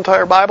in the whole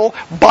entire Bible,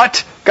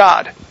 but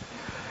God.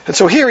 And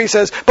so here he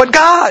says, but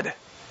God.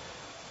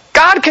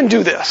 God can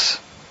do this.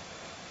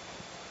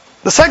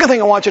 The second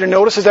thing I want you to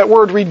notice is that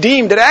word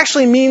redeemed. It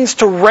actually means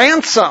to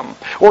ransom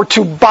or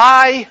to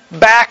buy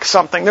back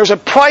something. There's a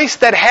price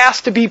that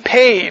has to be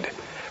paid.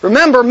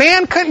 Remember,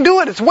 man couldn't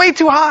do it. It's way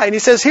too high. And he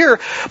says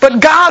here, but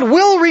God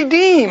will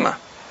redeem.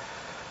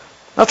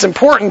 That's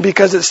important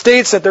because it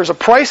states that there's a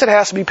price that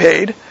has to be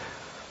paid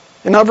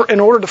in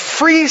order to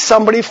free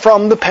somebody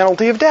from the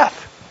penalty of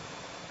death.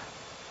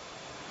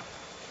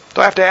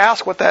 Do I have to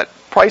ask what that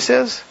price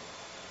is?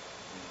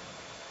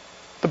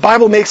 The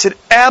Bible makes it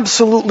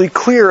absolutely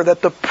clear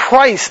that the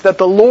price that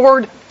the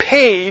Lord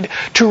paid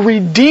to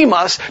redeem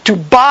us, to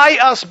buy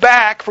us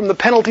back from the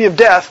penalty of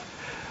death,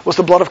 was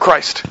the blood of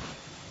Christ. The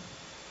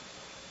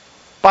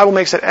Bible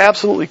makes it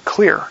absolutely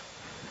clear.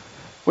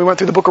 We went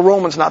through the book of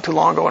Romans not too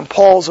long ago, and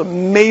Paul's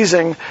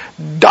amazing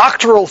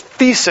doctoral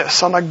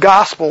thesis on the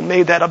gospel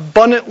made that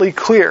abundantly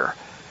clear.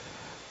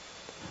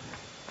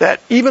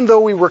 That even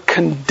though we were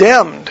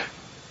condemned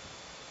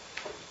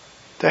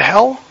to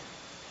hell,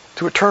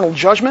 to eternal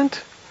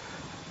judgment,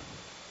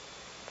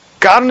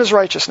 God in his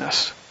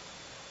righteousness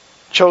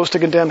chose to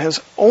condemn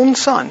his own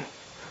son,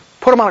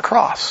 put him on a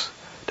cross,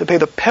 to pay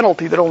the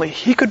penalty that only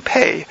He could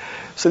pay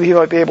so that He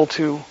might be able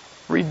to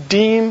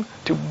redeem,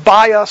 to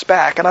buy us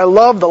back. And I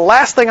love the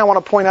last thing I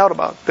want to point out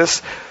about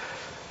this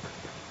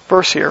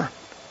verse here.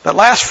 That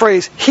last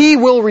phrase, He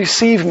will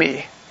receive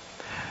me.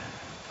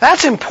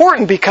 That's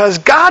important because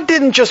God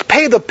didn't just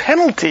pay the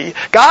penalty.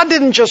 God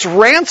didn't just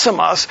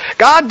ransom us.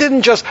 God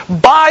didn't just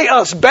buy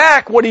us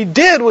back. What He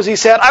did was He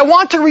said, I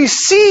want to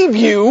receive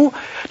you.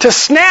 To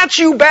snatch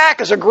you back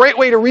is a great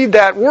way to read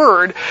that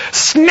word.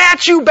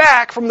 Snatch you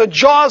back from the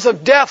jaws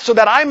of death so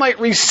that I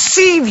might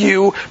receive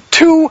you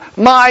to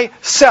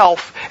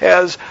myself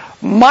as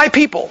my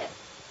people.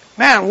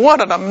 Man,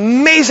 what an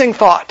amazing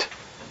thought.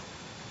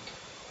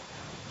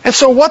 And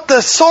so what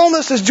the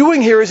psalmist is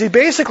doing here is he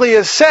basically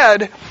has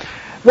said,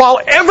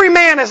 while every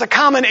man has a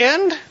common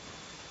end,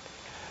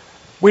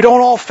 we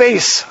don't all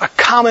face a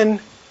common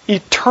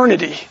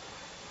eternity.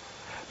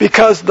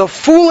 Because the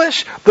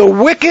foolish, the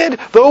wicked,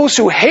 those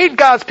who hate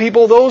God's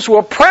people, those who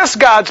oppress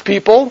God's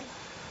people,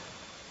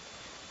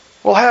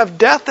 will have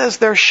death as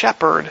their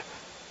shepherd.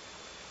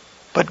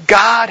 But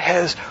God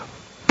has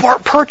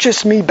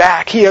purchased me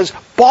back. He has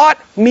bought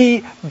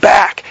me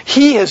back.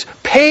 He has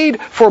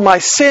paid for my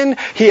sin.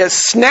 He has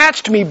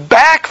snatched me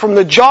back from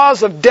the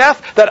jaws of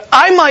death that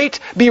I might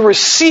be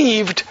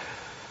received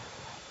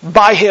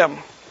by Him.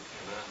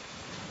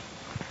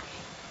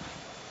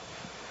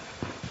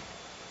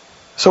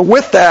 So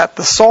with that,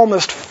 the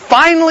psalmist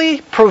finally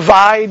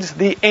provides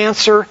the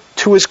answer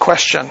to his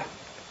question.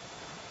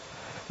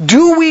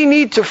 Do we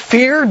need to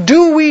fear?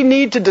 Do we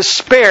need to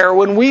despair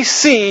when we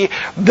see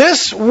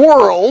this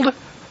world,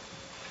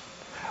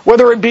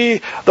 whether it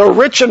be the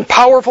rich and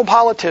powerful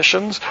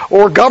politicians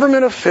or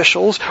government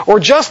officials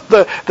or just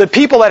the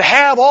people that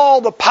have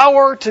all the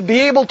power to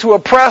be able to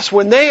oppress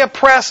when they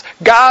oppress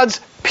God's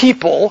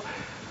people?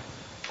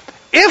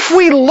 If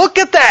we look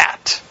at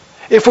that,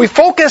 if we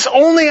focus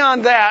only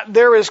on that,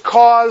 there is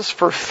cause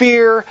for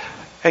fear,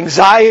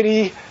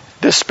 anxiety,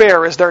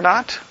 despair, is there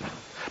not?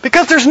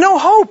 Because there's no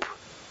hope.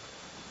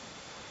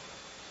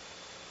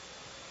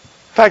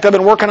 In fact, I've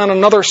been working on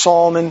another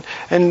psalm,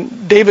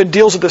 and David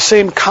deals with the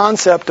same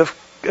concept of,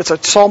 it's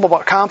a psalm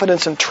about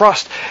confidence and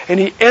trust, and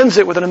he ends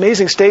it with an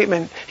amazing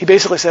statement. He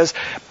basically says,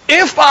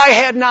 if I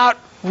had not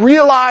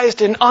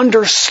realized and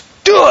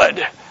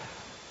understood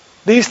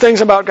these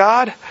things about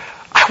God,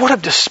 I would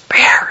have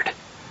despaired.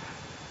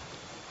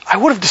 I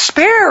would have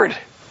despaired.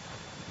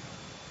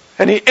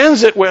 And he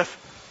ends it with,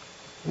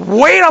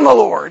 wait on the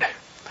Lord.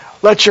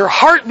 Let your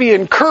heart be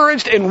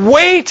encouraged and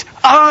wait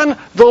on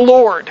the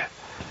Lord.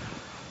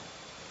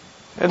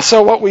 And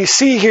so what we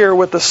see here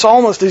with the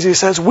psalmist is he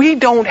says, we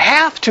don't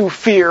have to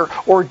fear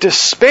or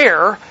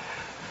despair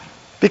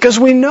because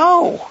we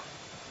know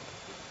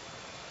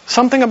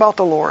something about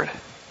the Lord.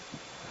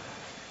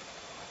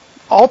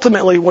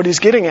 Ultimately, what he's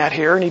getting at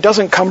here, and he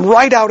doesn't come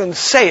right out and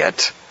say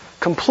it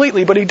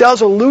completely, but he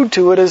does allude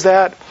to it, is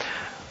that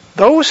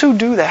those who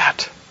do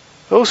that,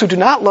 those who do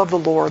not love the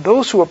Lord,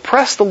 those who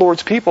oppress the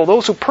Lord's people,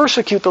 those who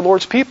persecute the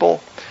Lord's people,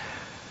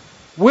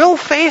 will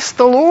face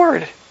the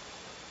Lord.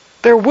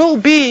 There will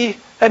be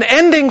an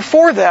ending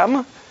for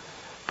them,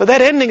 but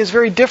that ending is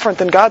very different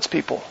than God's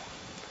people.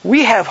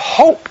 We have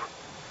hope,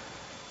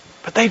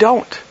 but they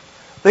don't.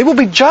 They will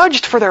be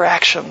judged for their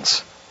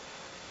actions.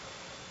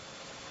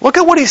 Look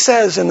at what he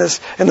says in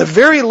the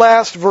very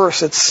last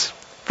verse. It's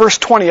verse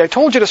 20. I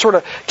told you to sort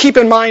of keep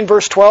in mind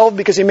verse 12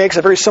 because he makes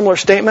a very similar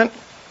statement.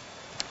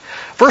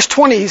 Verse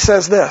 20, he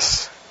says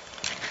this.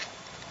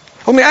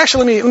 Let me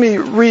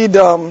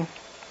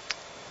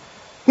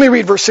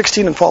read verse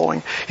 16 and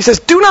following. He says,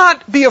 do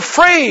not be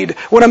afraid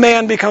when a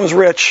man becomes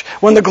rich,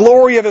 when the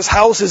glory of his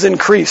house is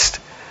increased.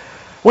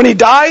 When he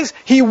dies,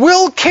 he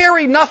will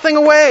carry nothing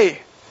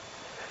away.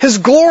 His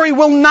glory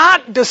will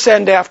not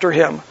descend after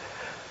him.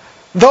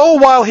 Though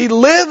while he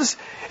lives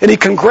and he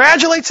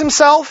congratulates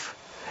himself,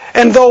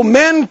 and though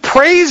men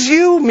praise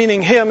you,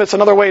 meaning him, it's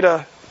another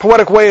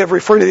poetic way of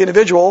referring to the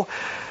individual,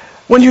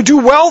 when you do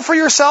well for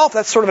yourself,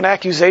 that's sort of an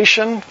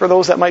accusation for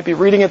those that might be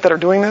reading it that are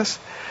doing this,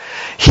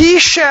 he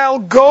shall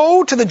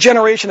go to the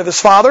generation of his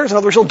fathers. In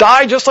other words, he'll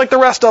die just like the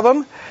rest of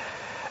them,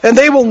 and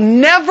they will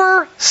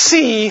never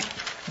see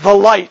the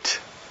light.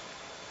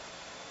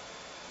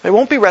 They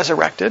won't be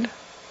resurrected.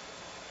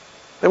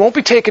 They won't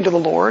be taken to the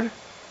Lord.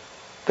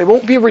 They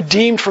won't be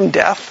redeemed from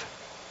death.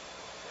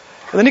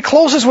 And then he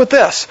closes with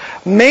this.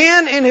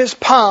 Man in his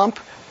pomp,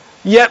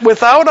 yet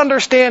without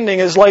understanding,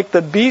 is like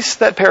the beasts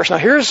that perish. Now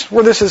here's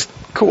where this is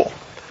cool.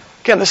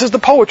 Again, this is the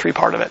poetry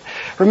part of it.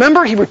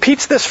 Remember, he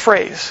repeats this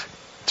phrase.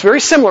 It's very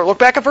similar. Look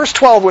back at verse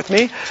 12 with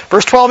me.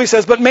 Verse 12 he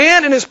says, but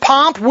man in his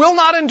pomp will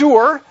not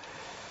endure.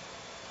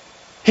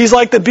 He's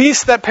like the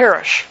beasts that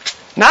perish.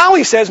 Now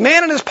he says,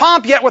 man in his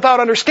pomp, yet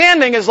without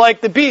understanding, is like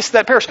the beasts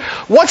that perish.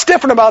 What's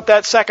different about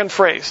that second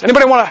phrase?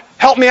 Anybody want to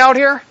help me out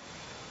here?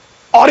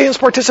 Audience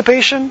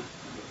participation?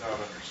 Without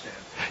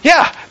understanding.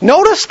 Yeah.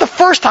 Notice the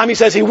first time he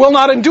says he will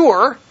not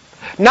endure.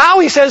 Now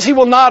he says he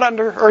will not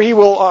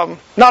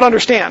not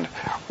understand,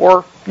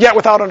 or yet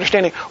without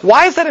understanding.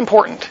 Why is that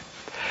important?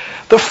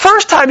 The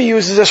first time he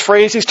uses this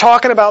phrase, he's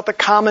talking about the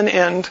common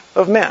end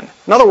of men.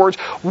 In other words,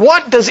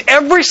 what does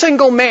every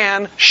single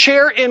man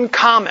share in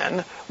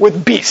common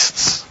with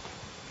beasts,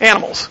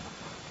 animals?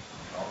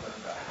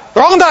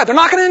 They're all going to die. They're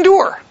not going to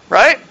endure,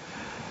 right?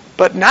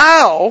 But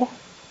now,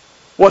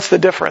 what's the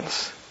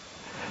difference?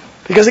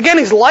 Because again,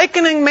 he's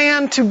likening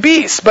man to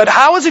beasts. But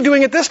how is he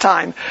doing it this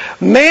time?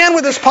 Man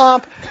with his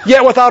pomp,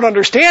 yet without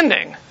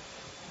understanding.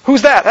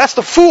 Who's that? That's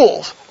the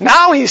fools.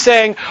 Now he's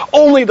saying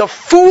only the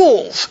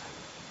fools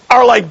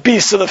are like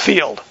beasts of the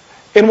field.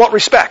 In what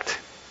respect?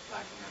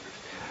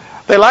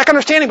 They lack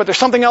understanding, but there's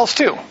something else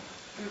too.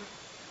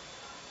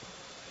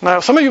 Now,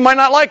 some of you might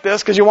not like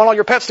this because you want all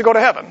your pets to go to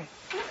heaven.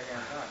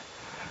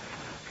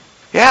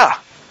 Yeah.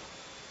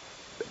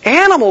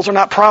 Animals are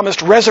not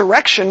promised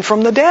resurrection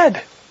from the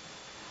dead.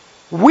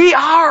 We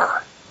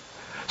are.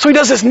 So he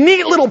does this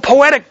neat little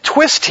poetic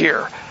twist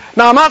here.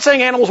 Now, I'm not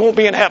saying animals won't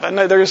be in heaven.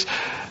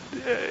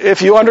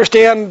 If you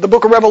understand the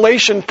book of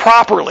Revelation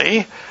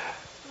properly,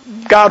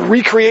 God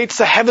recreates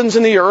the heavens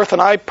and the earth,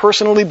 and I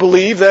personally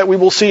believe that we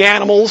will see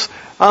animals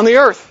on the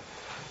earth.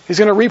 He's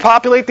going to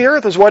repopulate the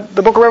earth, is what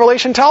the book of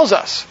Revelation tells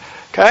us.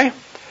 Okay?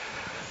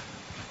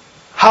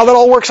 How that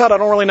all works out, I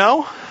don't really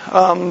know.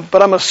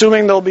 But I'm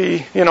assuming there'll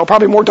be,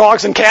 probably more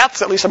dogs than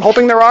cats. At least I'm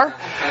hoping there are.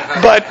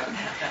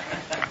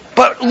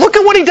 But look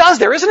at what he does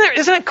there.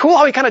 Isn't it cool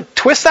how he kind of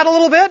twists that a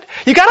little bit?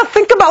 You got to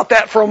think about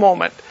that for a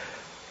moment.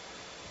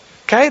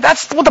 Okay?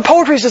 That's what the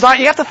poetry is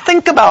designed. You have to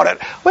think about it.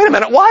 Wait a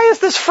minute. Why is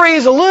this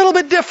phrase a little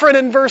bit different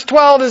in verse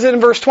 12 as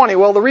in verse 20?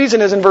 Well, the reason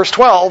is in verse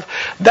 12,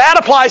 that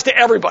applies to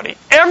everybody.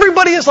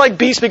 Everybody is like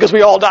beasts because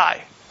we all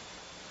die.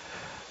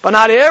 But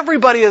not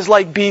everybody is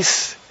like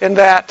beasts in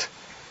that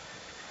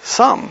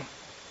some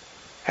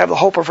have the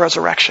hope of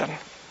resurrection.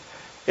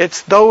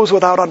 It's those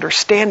without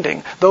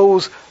understanding,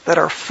 those that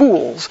are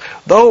fools,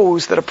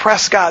 those that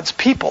oppress God's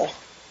people.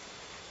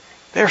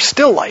 They're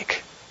still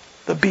like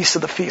the beasts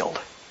of the field.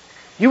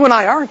 You and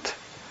I aren't.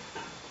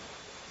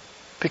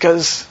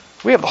 Because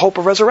we have the hope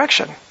of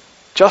resurrection,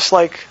 just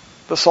like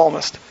the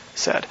psalmist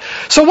said.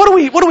 So what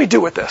do we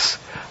do with this?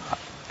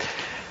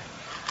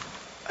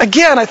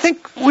 Again, I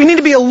think we need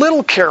to be a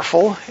little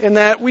careful in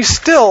that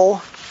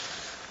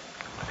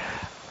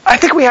I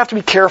think we have to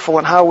be careful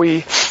in how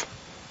we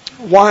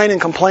whine and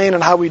complain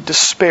and how we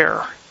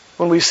despair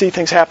when we see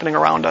things happening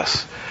around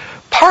us.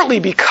 Partly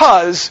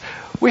because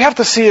we have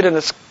to see it in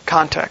its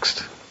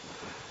context.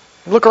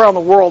 Look around the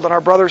world and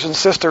our brothers and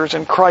sisters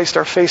in Christ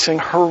are facing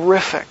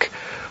horrific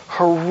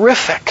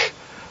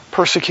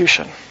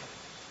persecution.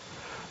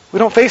 We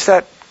don't face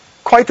that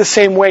quite the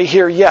same way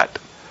here yet.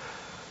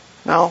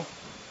 Now,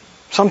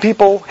 some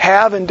people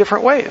have in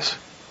different ways.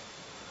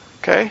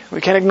 Okay?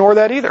 We can't ignore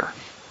that either.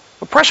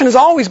 Oppression is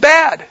always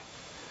bad.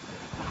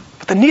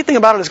 But the neat thing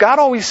about it is God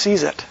always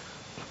sees it.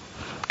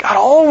 God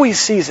always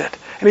sees it.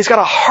 And He's got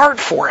a heart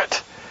for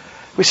it.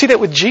 We see that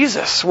with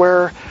Jesus,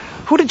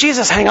 who did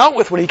Jesus hang out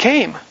with when He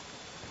came?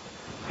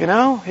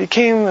 He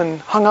came and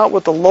hung out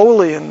with the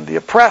lowly and the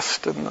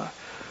oppressed and the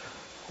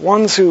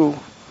ones who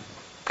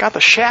got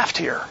the shaft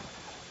here.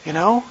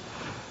 And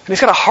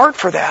He's got a heart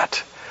for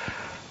that.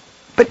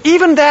 But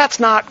even that's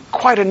not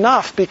quite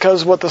enough,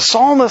 because what the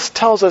psalmist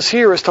tells us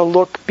here is to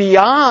look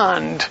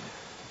beyond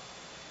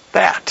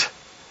that.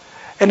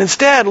 And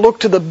instead look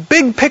to the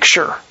big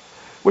picture,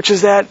 which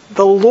is that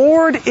the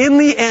Lord in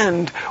the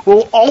end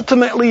will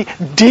ultimately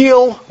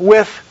deal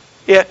with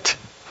it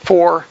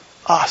for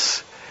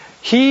us.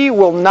 He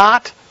will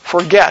not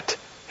forget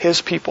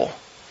His people.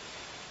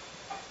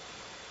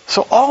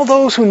 So all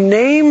those who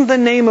name the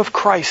name of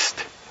Christ,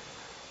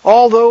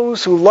 all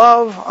those who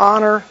love,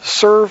 honor,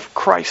 serve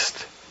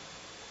Christ,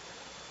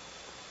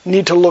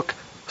 need to look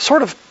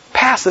sort of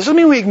past this. Doesn't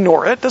mean we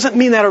ignore it. Doesn't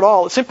mean that at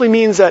all. It simply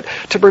means that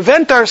to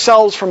prevent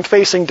ourselves from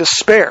facing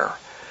despair,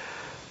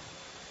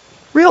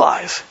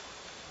 realize,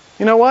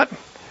 you know what?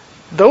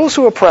 Those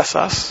who oppress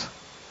us,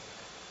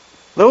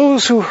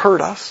 those who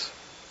hurt us,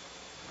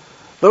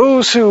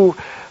 those who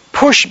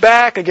push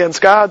back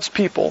against God's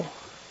people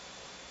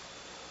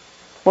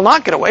will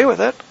not get away with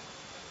it,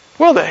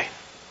 will they?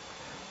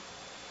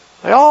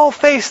 They all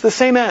face the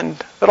same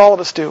end that all of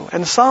us do.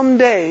 And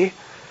someday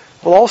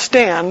we'll all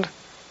stand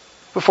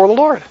before the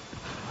Lord.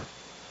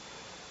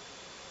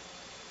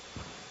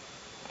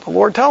 The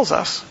Lord tells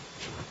us,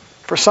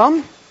 for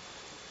some,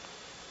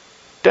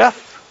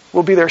 death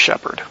will be their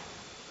shepherd.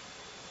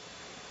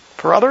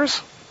 For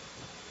others,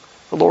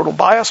 the Lord will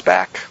buy us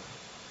back,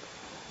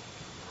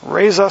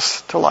 raise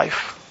us to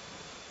life,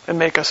 and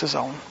make us His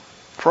own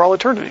for all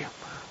eternity.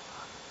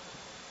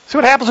 See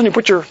what happens when you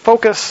put your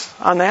focus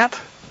on that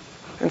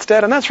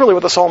instead? And that's really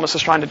what the psalmist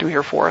is trying to do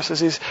here for us.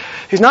 Is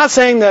he's not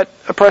saying that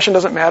oppression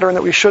doesn't matter and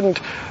that we shouldn't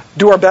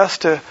do our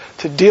best to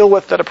deal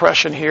with that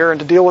oppression here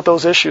and to deal with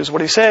those issues. What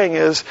he's saying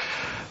is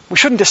we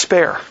shouldn't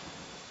despair.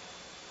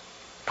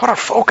 Put our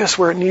focus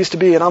where it needs to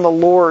be, and on the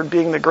Lord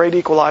being the great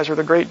equalizer,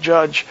 the great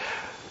judge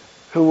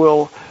who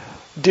will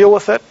deal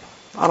with it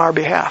on our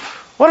behalf.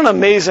 What an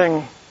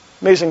amazing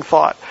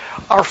thought.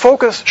 Our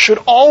focus should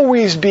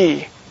always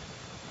be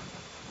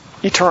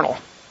eternal.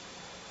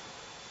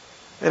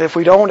 And if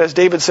we don't, as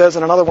David says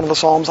in another one of the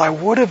Psalms, I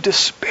would have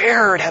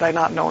despaired had I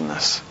not known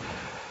this.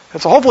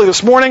 And so hopefully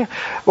this morning,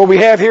 what we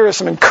have here is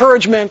some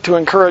encouragement to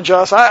encourage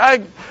us. I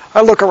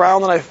look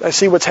around and I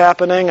see what's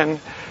happening and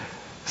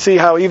see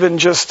how even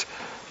just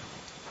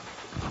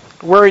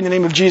wearing the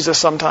name of Jesus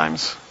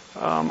sometimes.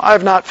 I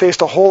have not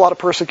faced a whole lot of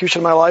persecution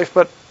in my life,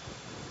 but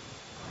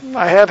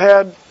I have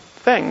had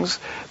things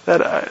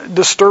that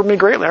disturbed me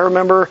greatly. I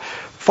remember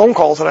phone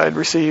calls that I had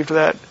received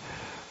that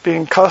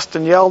being cussed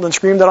and yelled and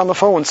screamed at on the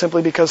phone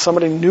simply because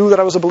somebody knew that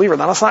I was a believer.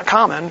 Now, that's not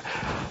common.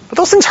 But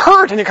those things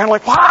hurt, and you're kind of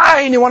like,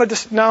 why? And you want to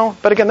just, no.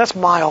 But again, that's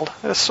mild.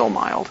 That is so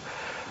mild.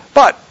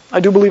 But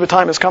I do believe a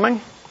time is coming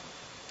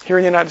here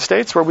in the United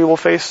States where we will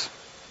face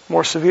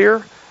more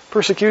severe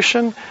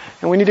persecution,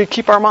 and we need to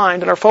keep our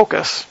mind and our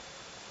focus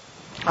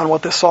on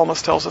what this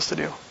psalmist tells us to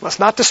do. Let's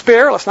not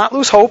despair. Let's not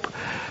lose hope.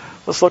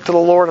 Let's look to the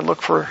Lord and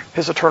look for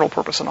His eternal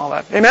purpose in all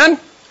that. Amen?